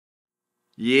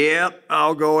Yep,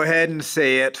 I'll go ahead and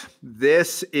say it.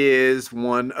 This is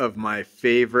one of my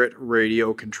favorite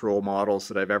radio control models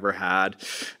that I've ever had.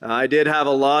 I did have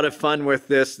a lot of fun with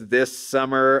this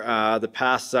summer, the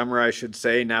past summer, I should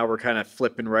say. Now we're kind of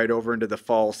flipping right over into the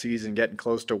fall season, getting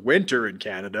close to winter in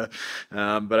Canada.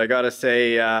 But I gotta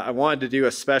say, I wanted to do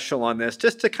a special on this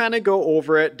just to kind of go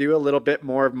over it, do a little bit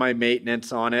more of my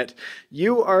maintenance on it.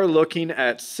 You are looking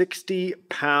at 60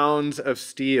 pounds of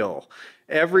steel.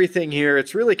 Everything here,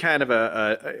 it's really kind of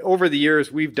over the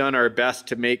years, we've done our best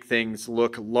to make things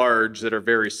look large that are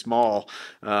very small.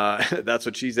 That's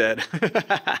what she said.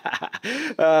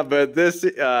 But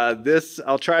this,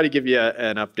 I'll try to give you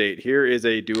an update. Here is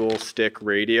a dual stick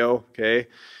radio, okay?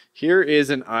 Here is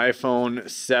an iPhone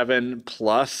 7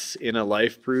 Plus in a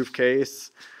LifeProof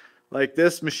case. Like,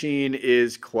 this machine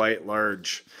is quite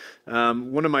large.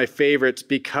 One of my favorites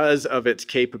because of its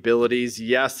capabilities.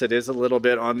 Yes, it is a little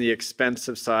bit on the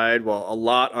expensive side, well, a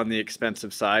lot on the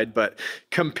expensive side, but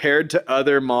compared to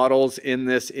other models in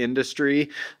this industry,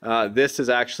 this is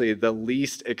actually the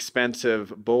least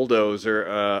expensive bulldozer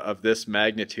of this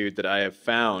magnitude that I have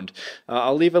found.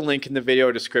 I'll leave a link in the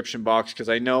video description box because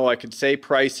I know I could say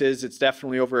prices. It's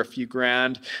definitely over a few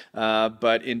grand,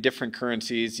 but in different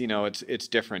currencies, you know, it's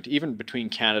different, even between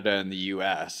Canada and the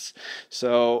US.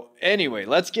 So anyway,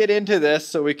 let's get into this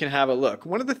so we can have a look.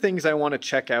 One of the things I want to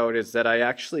check out is that I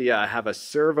actually have a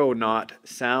servo knot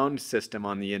sound system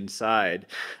on the inside,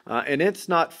 and it's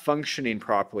not functioning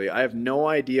properly. I have no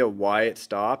idea why it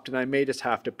stopped, and I may just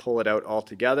have to pull it out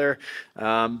altogether.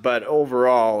 But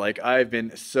overall, like, I've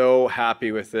been so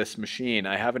happy with this machine.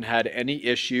 I haven't had any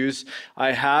issues.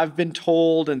 I have been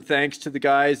told, and thanks to the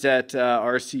guys at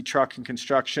RC Truck and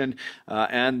Construction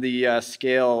and the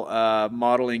scale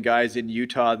modeling guys in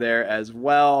Utah there as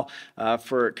well,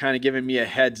 for kind of giving me a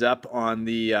heads up on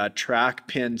the track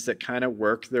pins that kind of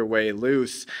work their way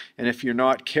loose. And if you're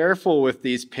not careful with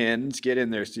these pins, get in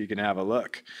there so you can have a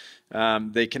look.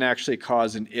 They can actually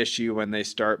cause an issue when they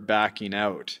start backing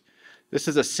out. This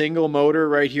is a single motor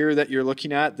right here that you're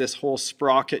looking at. This whole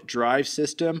sprocket drive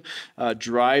system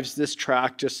drives this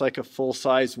track just like a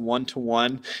full-size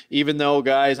one-to-one. Even though,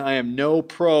 guys, I am no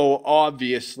pro,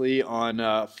 obviously,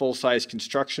 on full-size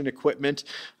construction equipment,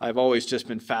 I've always just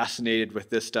been fascinated with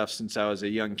this stuff since I was a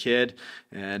young kid.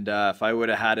 And if I would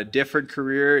have had a different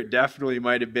career, it definitely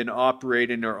might have been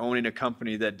operating or owning a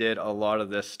company that did a lot of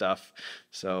this stuff.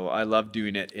 So I love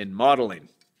doing it in modeling.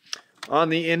 On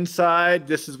the inside,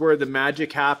 this is where the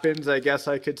magic happens, I guess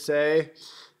I could say.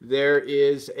 There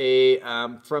is a,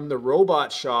 from the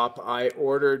robot shop, I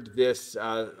ordered this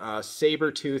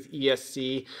Sabertooth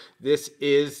ESC. This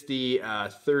is the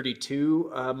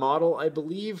 32 model, I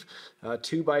believe.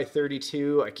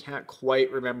 2x32. I can't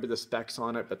quite remember the specs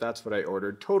on it, but that's what I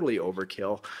ordered. Totally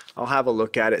overkill. I'll have a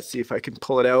look at it, see if I can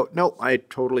pull it out. Nope, I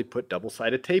totally put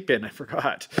double-sided tape in. I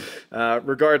forgot.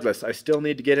 Regardless, I still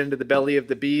need to get into the belly of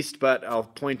the beast, but I'll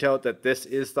point out that this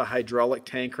is the hydraulic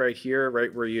tank right here,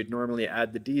 right where you'd normally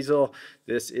add the diesel.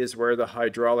 This is where the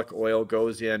hydraulic oil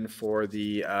goes in for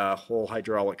the whole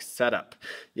hydraulic setup.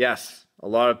 Yes, a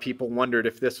lot of people wondered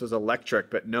if this was electric,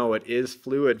 but no, it is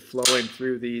fluid flowing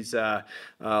through these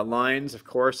lines, of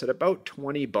course, at about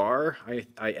 20 bar,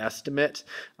 I estimate.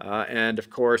 And of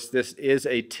course, this is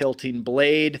a tilting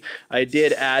blade. I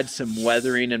did add some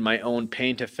weathering and my own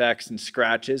paint effects and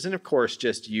scratches, and of course,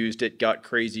 just used it. Got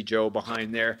Crazy Joe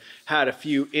behind there. Had a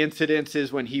few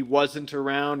incidences when he wasn't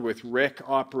around with Rick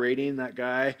operating, that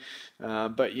guy.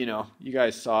 But you know, you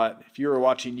guys saw it. If you were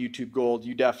watching YouTube Gold,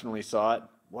 you definitely saw it.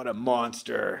 What a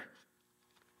monster.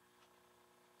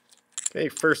 Okay,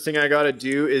 first thing I gotta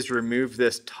do is remove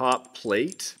this top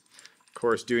plate. Of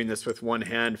course, doing this with one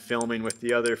hand, filming with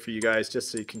the other for you guys,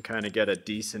 just so you can kind of get a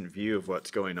decent view of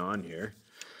what's going on here.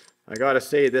 I gotta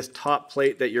say, this top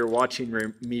plate that you're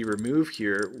watching me remove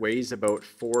here weighs about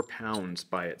 4 pounds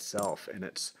by itself, and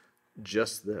it's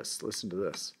just this. Listen to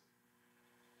this.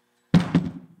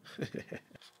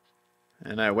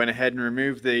 And I went ahead and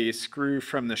removed the screw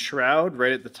from the shroud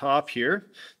right at the top here.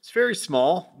 It's very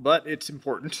small, but it's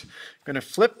important. I'm going to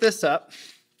flip this up.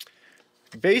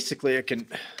 Basically, I can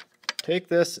take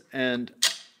this and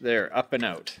there, up and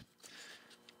out.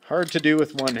 Hard to do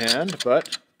with one hand,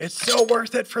 but it's so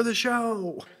worth it for the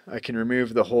show. I can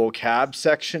remove the whole cab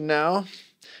section now.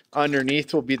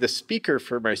 Underneath will be the speaker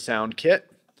for my sound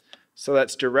kit. So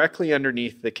that's directly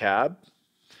underneath the cab.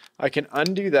 I can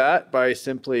undo that by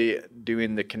simply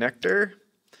doing the connector,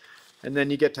 and then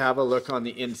you get to have a look on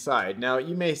the inside. Now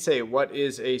you may say, what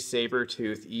is a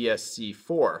Sabertooth ESC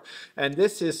for? And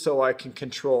this is so I can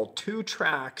control 2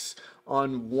 tracks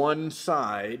on one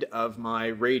side of my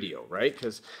radio, right?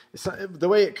 Because the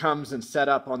way it comes and set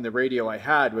up on the radio I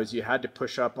had was you had to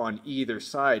push up on either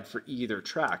side for either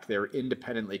track. They were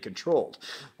independently controlled.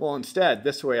 Well, instead,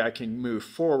 this way I can move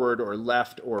forward or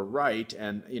left or right,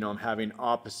 and I'm having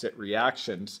opposite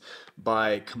reactions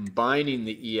by combining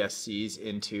the ESCs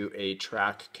into a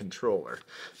track controller.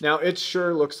 Now, it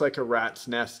sure looks like a rat's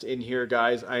nest in here,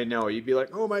 guys. I know you'd be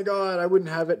like, oh my God, I wouldn't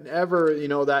have it ever,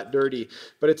 that dirty,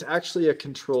 but it's actually a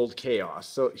controlled chaos.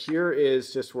 So here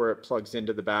is just where it plugs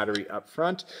into the battery up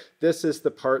front. This is the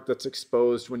part that's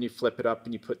exposed when you flip it up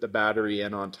and you put the battery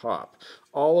in on top.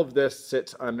 All of this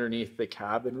sits underneath the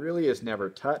cab and really is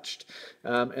never touched.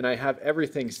 And I have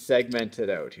everything segmented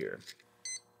out here.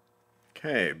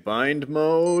 Okay, bind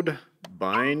mode,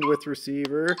 bind with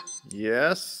receiver,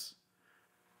 yes.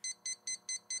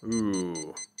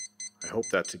 Ooh, I hope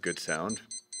that's a good sound.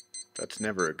 That's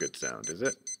never a good sound, is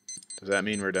it? Does that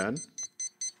mean we're done?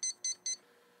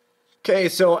 Okay,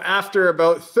 so after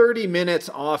about 30 minutes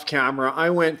off camera, I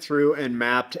went through and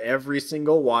mapped every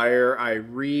single wire. I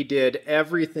redid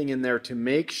everything in there to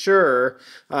make sure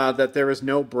that there was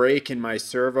no break in my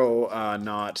servo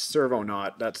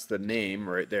knot, that's the name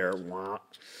right there.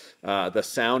 The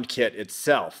sound kit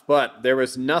itself, but there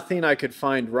was nothing I could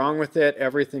find wrong with it.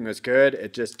 Everything was good.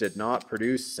 It just did not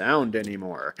produce sound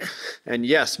anymore. And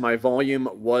yes, my volume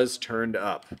was turned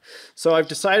up. So I've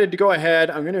decided to go ahead.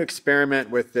 I'm going to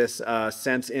experiment with this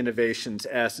Sense Innovations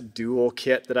S dual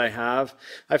kit that I have.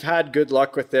 I've had good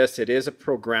luck with this. It is a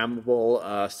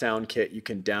programmable sound kit. You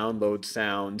can download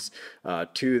sounds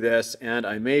to this, and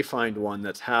I may find one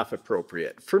that's half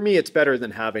appropriate. For me, it's better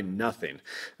than having nothing.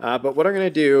 But what I'm going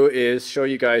to do is show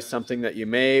you guys something that you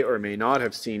may or may not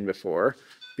have seen before.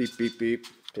 Beep, beep, beep.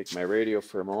 Take my radio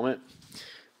for a moment.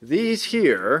 These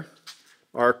here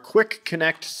are quick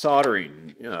connect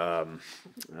soldering. Well,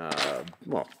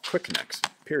 quick connects,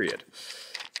 period.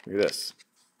 Look at this.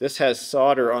 This has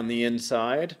solder on the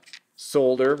inside.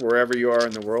 Solder, wherever you are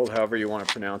in the world, however you want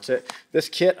to pronounce it. This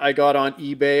kit I got on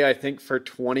eBay, I think for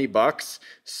 20 bucks.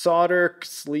 Solder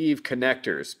sleeve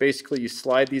connectors. Basically, you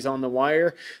slide these on the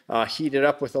wire, heat it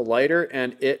up with a lighter,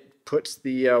 and it puts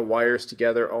the wires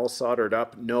together all soldered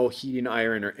up. No heating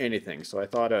iron or anything. So I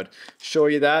thought I'd show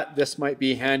you that. This might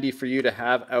be handy for you to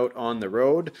have out on the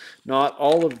road. Not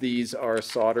all of these are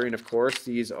soldering, of course.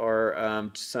 These are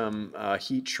some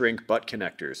heat shrink butt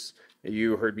connectors.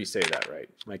 You heard me say that right.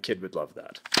 My kid would love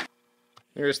that.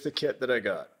 Here's the kit that I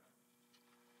got.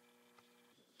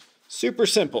 Super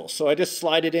simple. So I just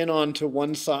slide it in onto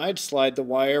one side, slide the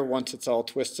wire once it's all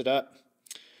twisted up.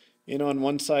 In on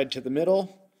one side to the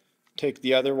middle, take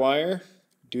the other wire,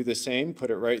 do the same, put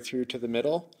it right through to the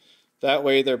middle. That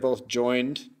way they're both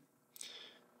joined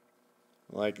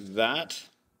like that.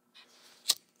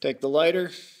 Take the lighter,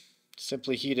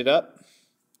 simply heat it up.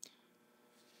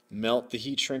 Melt the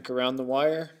heat shrink around the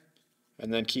wire,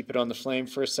 and then keep it on the flame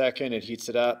for a second. It heats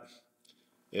it up,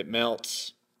 it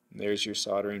melts, and there's your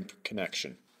soldering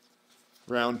connection.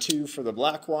 Round 2 for the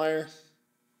black wire.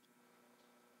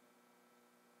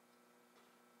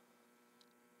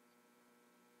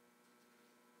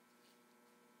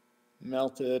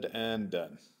 Melted and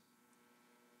done.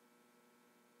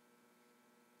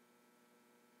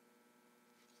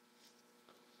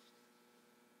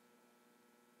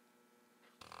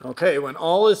 Okay, when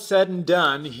all is said and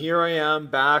done, here I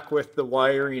am back with the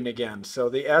wiring again. So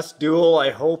the S Dual, I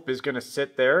hope, is going to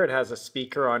sit there. It has a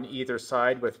speaker on either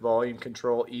side with volume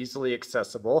control, easily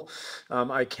accessible.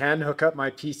 I can hook up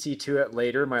my PC to it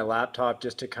later, my laptop,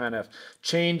 just to kind of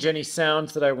change any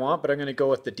sounds that I want, but I'm going to go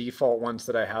with the default ones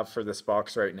that I have for this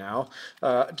box right now.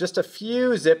 Just a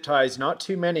few zip ties, not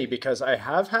too many, because I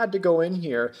have had to go in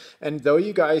here, and though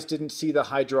you guys didn't see the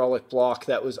hydraulic block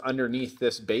that was underneath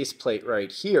this base plate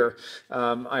right here,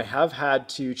 I have had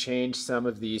to change some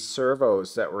of these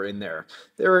servos that were in there.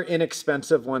 They were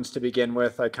inexpensive ones to begin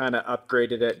with. I kind of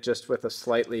upgraded it just with a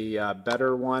slightly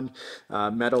better one.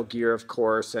 Metal Gear, of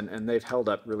course, and they've held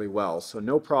up really well. So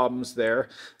no problems there.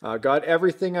 Got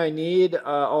everything I need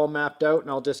all mapped out, and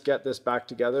I'll just get this back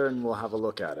together and we'll have a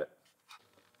look at it.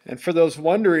 And for those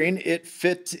wondering, it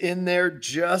fits in there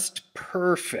just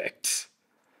perfect.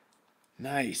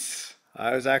 Nice.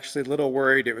 I was actually a little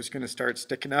worried it was going to start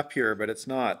sticking up here, but it's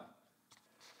not.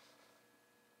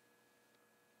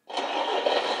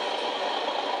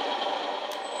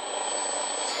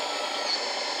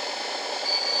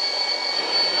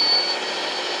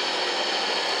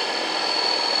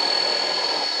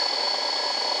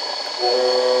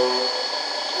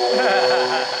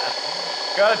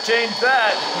 Gotta change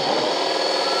that.